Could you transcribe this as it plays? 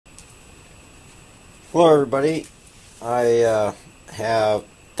Hello everybody. I have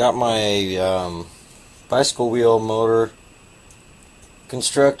got my bicycle wheel motor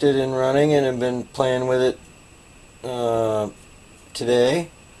constructed and running and have been playing with it today,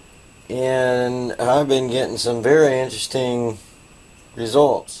 and I've been getting some very interesting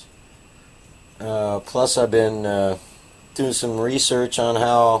results. Plus I've been doing some research on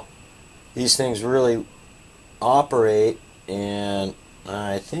how these things really operate, and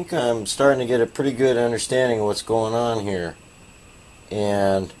I think I'm starting to get a pretty good understanding of what's going on here,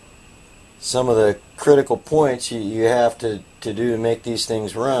 and some of the critical points you have to do to make these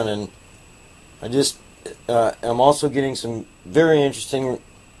things run. And I'm also getting some very interesting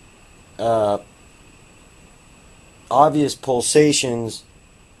obvious pulsations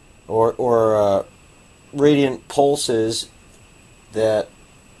or radiant pulses that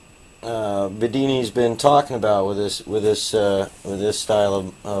Bedini's been talking about with this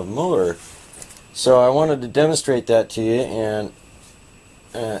style of motor. So I wanted to demonstrate that to you,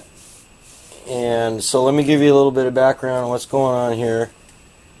 and so let me give you a little bit of background on what's going on here.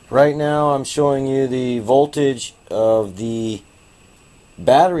 Right now I'm showing you the voltage of the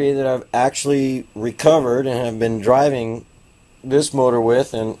battery that I've actually recovered and have been driving this motor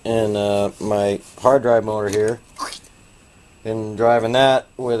with, and my hard drive motor here. Been driving that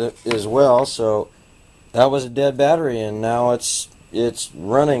with it as well. So that was a dead battery, and now it's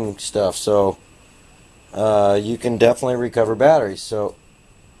running stuff. So you can definitely recover batteries. So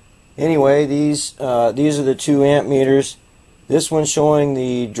anyway, these are the 2 amp meters. This one's showing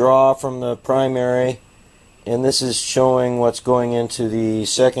the draw from the primary, and this is showing what's going into the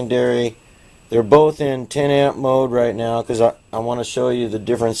secondary. They're both in 10 amp mode right now because I want to show you the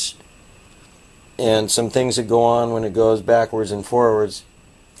difference and some things that go on when it goes backwards and forwards.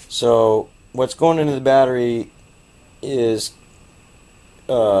 So what's going into the battery is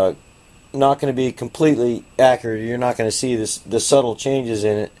not going to be completely accurate. You're not going to see the subtle changes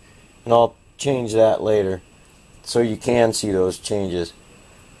in it, and I'll change that later so you can see those changes.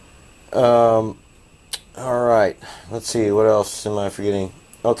 Alright, let's see, what else am I forgetting?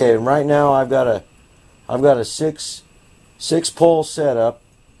 Okay, right now I've got a six pole setup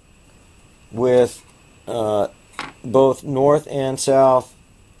with both north and south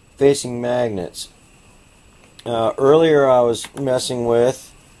facing magnets. Earlier I was messing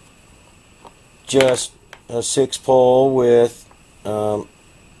with just a 6 pole with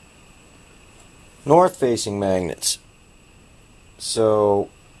north facing magnets. So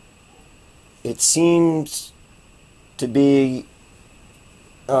it seems to be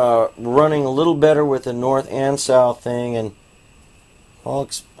running a little better with the north and south thing, and I'll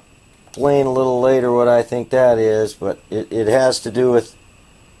explain a little later what I think that is, but it has to do with,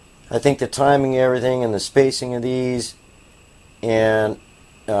 I think, the timing of everything and the spacing of these, and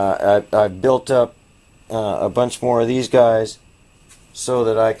I've built up a bunch more of these guys so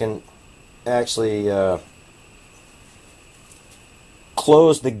that I can actually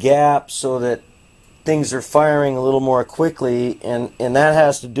close the gap so that things are firing a little more quickly, and that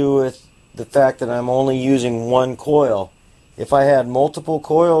has to do with the fact that I'm only using one coil. If I had multiple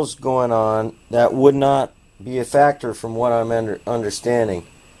coils going on, that would not be a factor from what I'm understanding.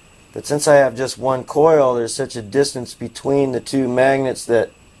 But since I have just one coil, there's such a distance between the 2 magnets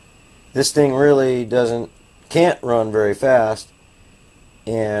that this thing really can't run very fast.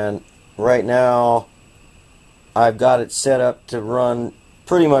 And right now I've got it set up to run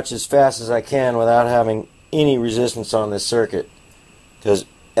pretty much as fast as I can without having any resistance on this circuit, because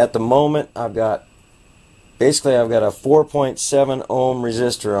at the moment I've got a 4.7 ohm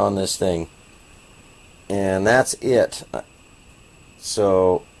resistor on this thing, and that's it.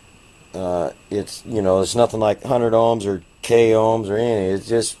 So it's, it's nothing like 100 ohms or K ohms or anything.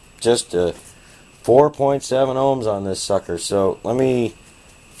 It's just a 4.7 ohms on this sucker. So let me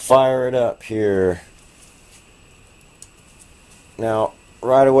fire it up here. Now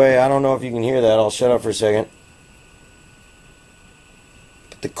right away, I don't know if you can hear that. I'll shut up for a second.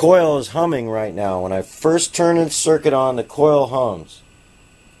 The coil is humming right now. When I first turn the circuit on, the coil hums.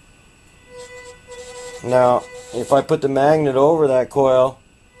 Now, if I put the magnet over that coil,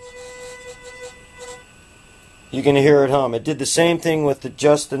 you can hear it hum. It did the same thing with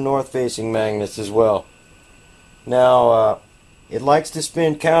just the north-facing magnets as well. Now, it likes to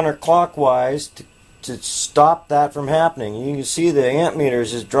spin counterclockwise to stop that from happening. You can see the amp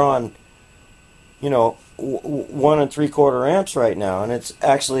meters is drawing, 1 3/4 amps right now, and it's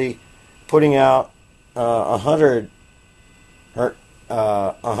actually putting out 100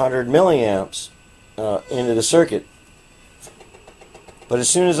 milliamps into the circuit. But as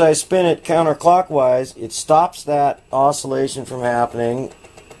soon as I spin it counterclockwise, it stops that oscillation from happening,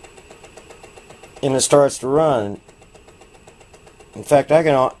 and it starts to run. In fact, I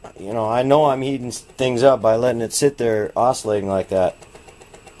can, I know I'm heating things up by letting it sit there oscillating like that.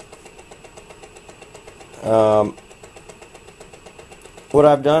 What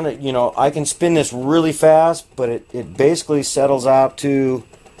I've done, I can spin this really fast, but it basically settles out to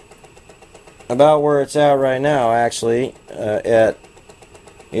about where it's at right now. Actually,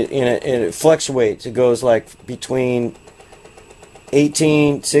 it fluctuates. It goes like between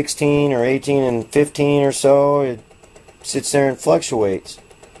 18, 16, or 18 and 15 or so. It sits there and fluctuates.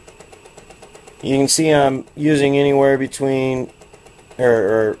 You can see I'm using anywhere between,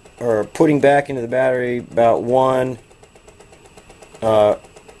 or putting back into the battery about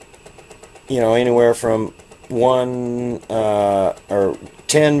anywhere from 1 or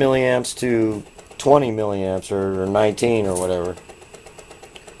 10 milliamps to 20 milliamps or 19 or whatever.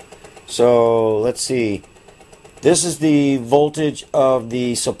 So let's see. This is the voltage of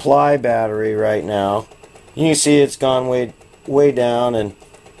the supply battery right now. You can see it's gone way down, and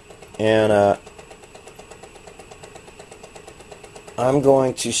I'm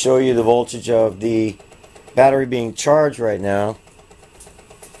going to show you the voltage of the battery being charged right now,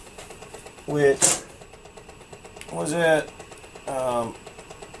 which was at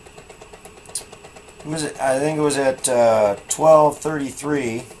I think it was at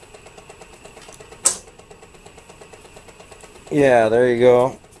 1233. Yeah, there you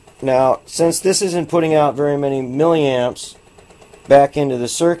go. Now, since this isn't putting out very many milliamps back into the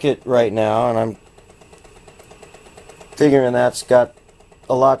circuit right now, and I'm figuring that's got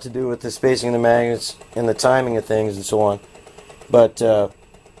a lot to do with the spacing of the magnets and the timing of things and so on, but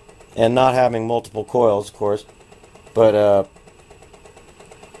and not having multiple coils, of course. But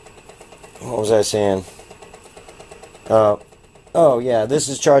what was I saying? Oh yeah, this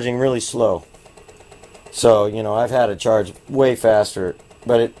is charging really slow. So, I've had it charge way faster,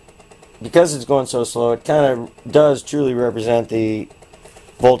 but because it's going so slow, it kind of does truly represent the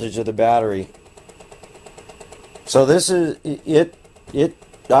voltage of the battery. So this is it.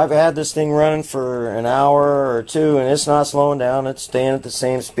 I've had this thing running for an hour or two, and it's not slowing down. It's staying at the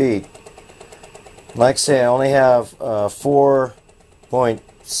same speed. Like I say, I only have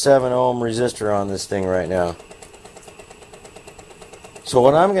 4.7 ohm resistor on this thing right now. So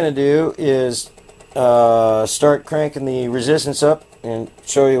what I'm going to do is start cranking the resistance up and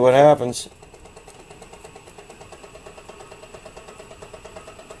show you what happens.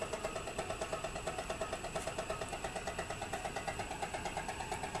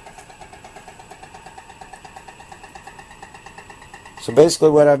 So basically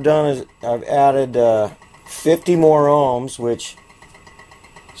what I've done is I've added 50 more ohms, which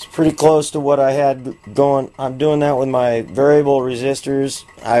is pretty close to what I had going. I'm doing that with my variable resistors.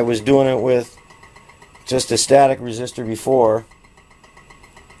 I was doing it with just a static resistor before.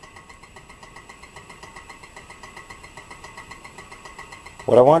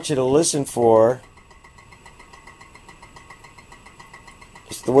 What I want you to listen for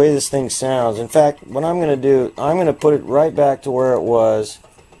is the way this thing sounds. In fact, what I'm going to do, I'm going to put it right back to where it was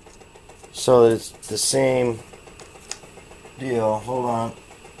so that it's the same deal. Hold on.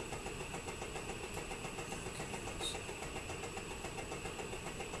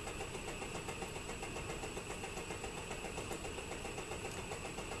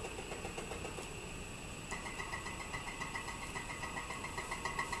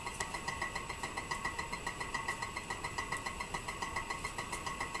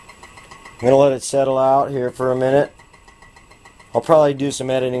 I'm going to let it settle out here for a minute. I'll probably do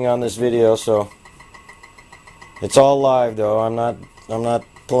some editing on this video, so it's all live though. I'm not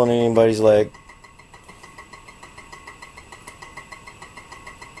pulling anybody's leg.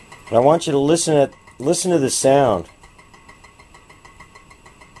 And I want you to listen to the sound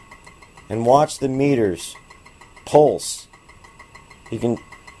and watch the meters pulse. You can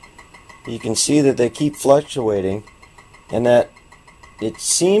see that they keep fluctuating, and that it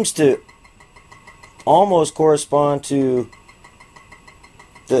seems to almost correspond to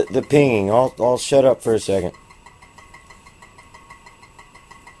the pinging. I'll shut up for a second.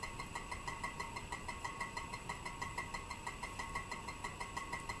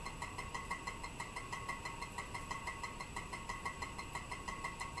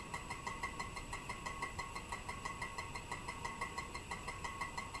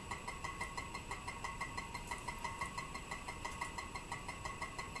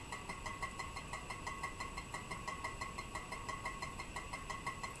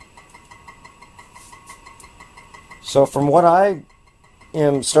 So from what I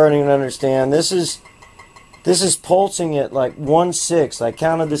am starting to understand, this is pulsing at like 1/6. I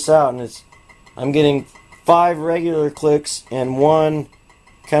counted this out, and I'm getting 5 regular clicks and 1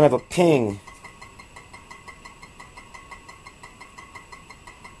 kind of a ping.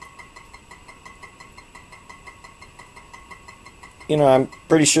 I'm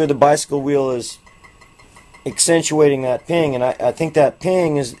pretty sure the bicycle wheel is accentuating that ping, and I think that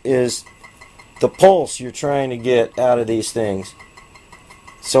ping is the pulse you're trying to get out of these things.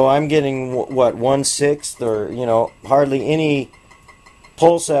 So I'm getting, what, 1/6, or, hardly any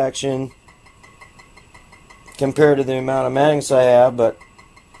pulse action compared to the amount of magnets I have, but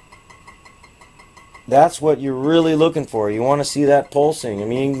that's what you're really looking for. You want to see that pulsing. I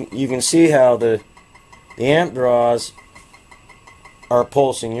mean, you can see how the amp draws are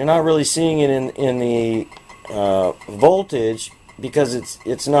pulsing. You're not really seeing it in the voltage because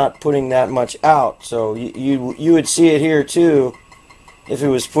it's not putting that much out. So you would see it here too if it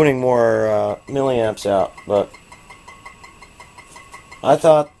was putting more milliamps out. But I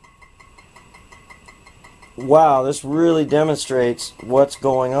thought, wow, this really demonstrates what's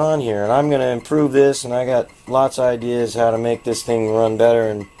going on here, and I'm going to improve this, and I got lots of ideas how to make this thing run better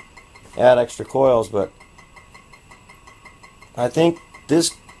and add extra coils, but I think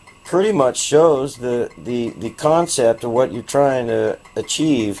this pretty much shows the concept of what you're trying to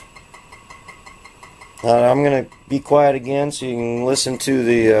achieve. I'm going to be quiet again so you can listen to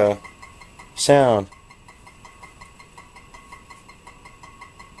the sound.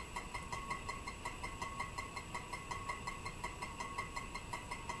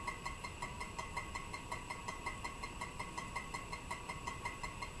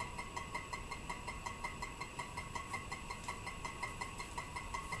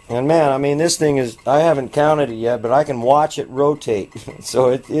 And man, I mean, this thing is, I haven't counted it yet, but I can watch it rotate. So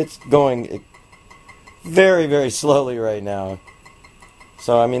it's going very, very slowly right now.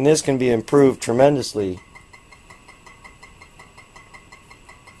 So, I mean, this can be improved tremendously.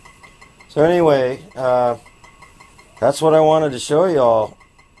 So anyway, that's what I wanted to show you all.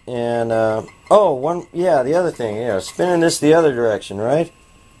 And, the other thing, spinning this the other direction, right?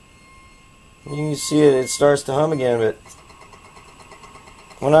 You can see it starts to hum again, but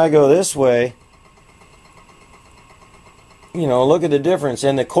when I go this way, look at the difference,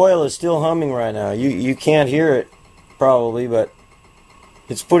 and the coil is still humming right now. You can't hear it probably, but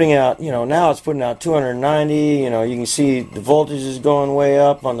it's putting out, now it's putting out 290. You can see the voltage is going way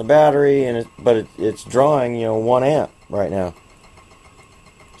up on the battery, and it's drawing 1 amp right now.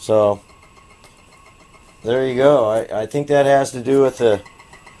 So there you go. I think that has to do with the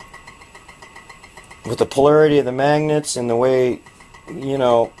polarity of the magnets and the way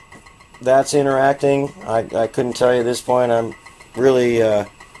that's interacting. I couldn't tell you at this point. I'm really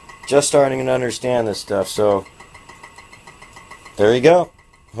just starting to understand this stuff. So there you go.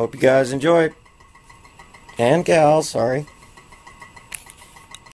 Hope you guys enjoy. And gals, sorry.